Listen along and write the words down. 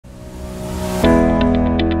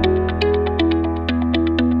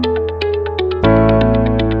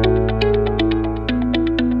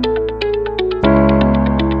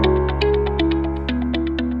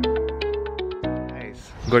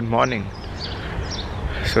good morning.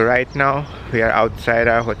 So right now we are outside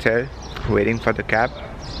our hotel waiting for the cab.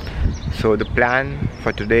 So the plan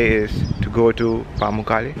for today is to go to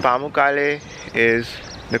Pamukkale. Pamukkale is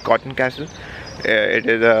the cotton castle. It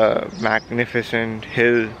is a magnificent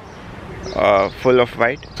hill full of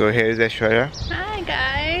white. So here is Aishwarya. Hi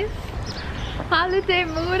guys, holiday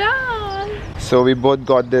mood on. So we both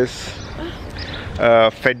got this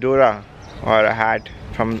fedora or a hat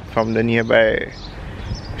from the nearby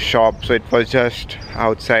shop. So it was just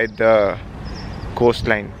outside the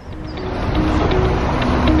coastline.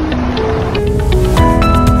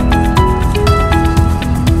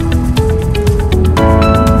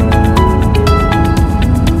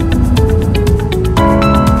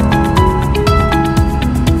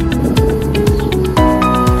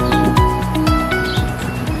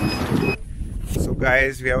 So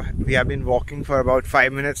guys, we have been walking for about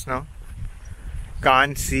 5 minutes now.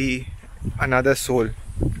 Can't see another soul.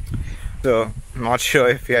 So not sure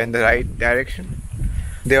if we are in the right direction.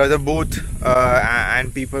 There was a booth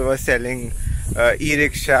and people were selling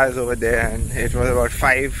e-rickshaws over there, and it was about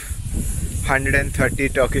 530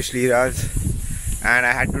 Turkish liras, and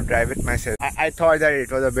I had to drive it myself. I thought that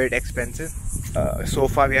it was a bit expensive. So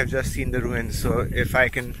far we have just seen the ruins, so if I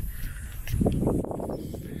can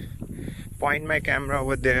point my camera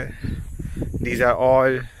over there, these are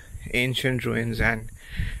all ancient ruins and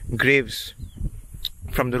graves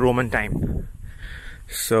from the Roman time.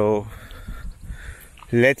 So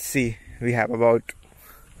let's see, we have about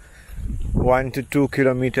 1 to 2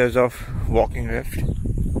 kilometers of walking left.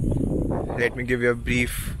 Let me give you a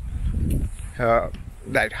brief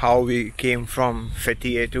that how we came from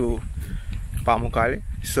Fethiye to Pamukkale.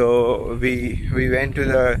 So we went to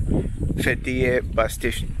the Fethiye bus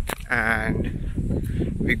station and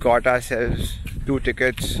we got ourselves 2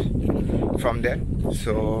 tickets from there.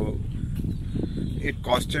 So it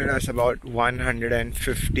costed us about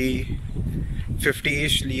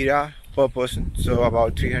 50-ish lira per person, so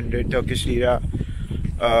about 300 Turkish lira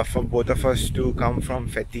for both of us to come from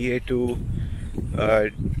Fethiye to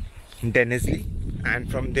Denizli, and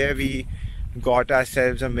from there we got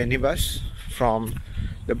ourselves a minibus from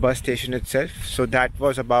the bus station itself. So that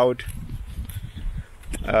was about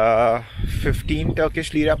 15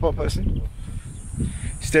 Turkish lira per person.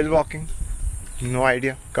 Still walking, no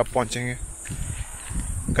idea कब पहुंचेंगे.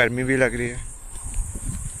 गर्मी भी लग रही है,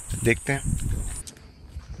 देखते हैं.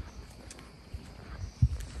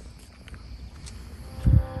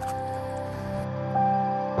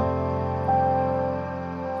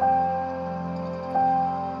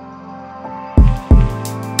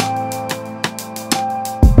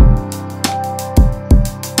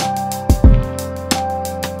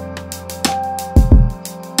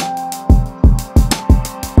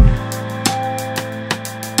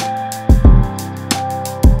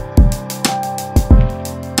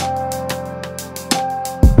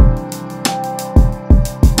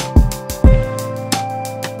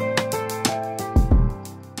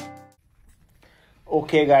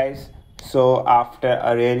 Okay guys, so after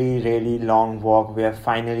a really long walk, we are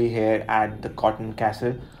finally here at the Cotton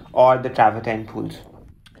Castle or the Travertine pools.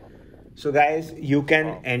 So guys, you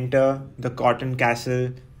can enter the Cotton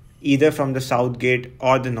Castle either from the south gate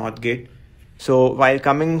or the north gate. So while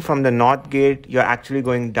coming from the north gate, you're actually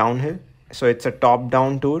going downhill. So it's a top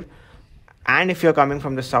down tour. And if you're coming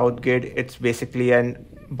from the south gate, it's basically an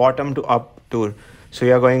bottom to up tour. So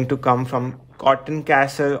you're going to come from Cotton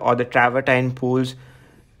Castle or the Travertine pools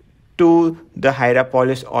to the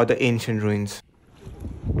Hierapolis or the ancient ruins.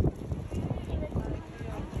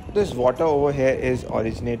 This water over here is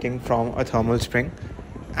originating from a thermal spring,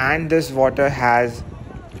 and this water has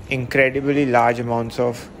incredibly large amounts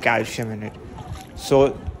of calcium in it.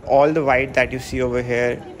 So all the white that you see over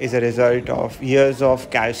here is a result of years of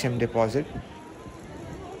calcium deposit.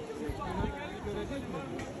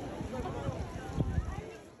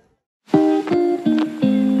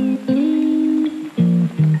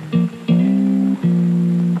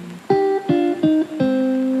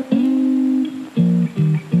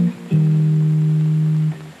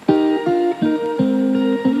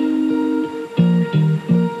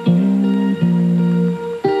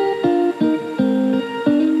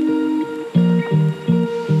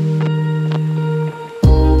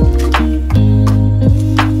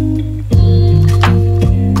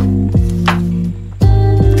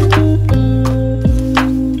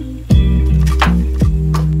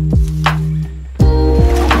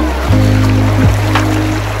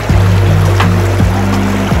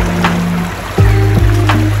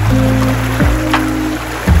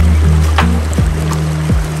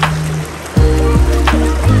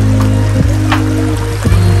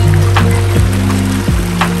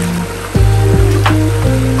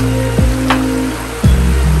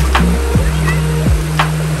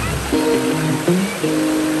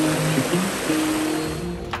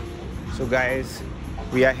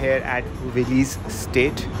 We are here at Willie's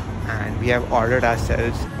State and we have ordered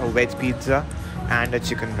ourselves a veg pizza and a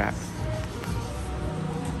chicken wrap.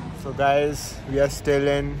 So guys, we are still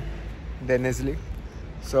in Denizli.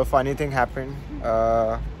 So funny thing happened.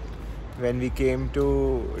 When we came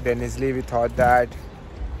to Denizli, we thought that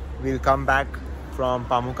we'll come back from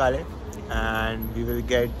Pamukkale and we will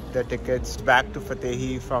get the tickets back to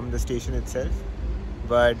Fethiye from the station itself.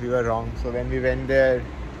 But we were wrong. So when we went there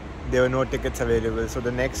were no tickets available. So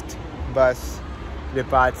the next bus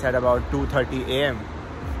departs at about 2:30 a.m.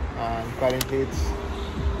 and currently it's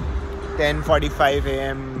 10:45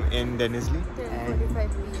 a.m. in Denizli. 10:45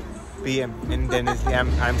 p.m. in Denizli.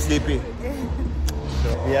 I'm sleepy.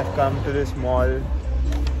 So we have come to this mall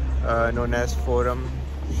known as Forum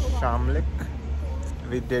Shamlik.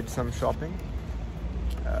 We did some shopping.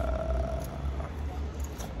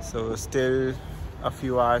 So still a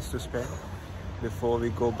few hours to spend before we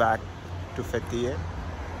go back to Fethiye.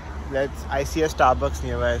 I see a Starbucks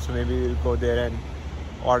nearby, so maybe we'll go there and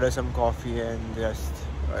order some coffee and just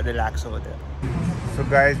relax over there. So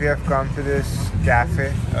guys, we have come to this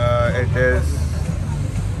cafe. It is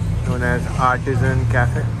known as Artisan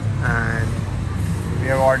Cafe and we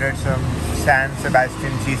have ordered some San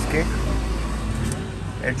Sebastian cheesecake.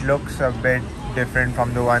 It looks a bit different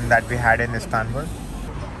from the one that we had in Istanbul.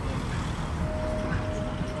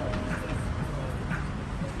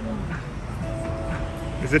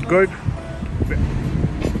 Is it good?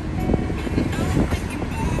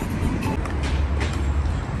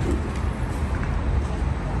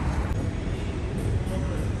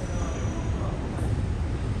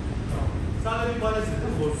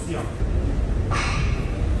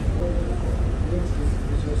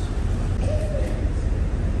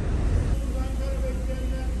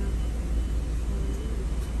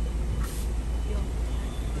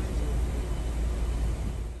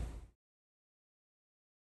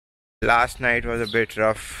 Last night was a bit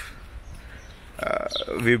rough.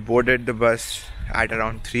 We boarded the bus at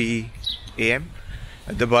around 3 a.m.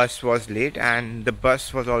 The bus was late and the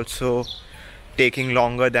bus was also taking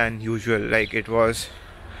longer than usual. Like it was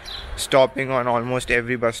stopping on almost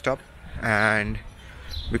every bus stop, and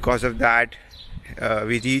because of that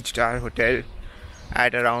we reached our hotel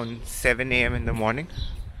at around 7 a.m. in the morning.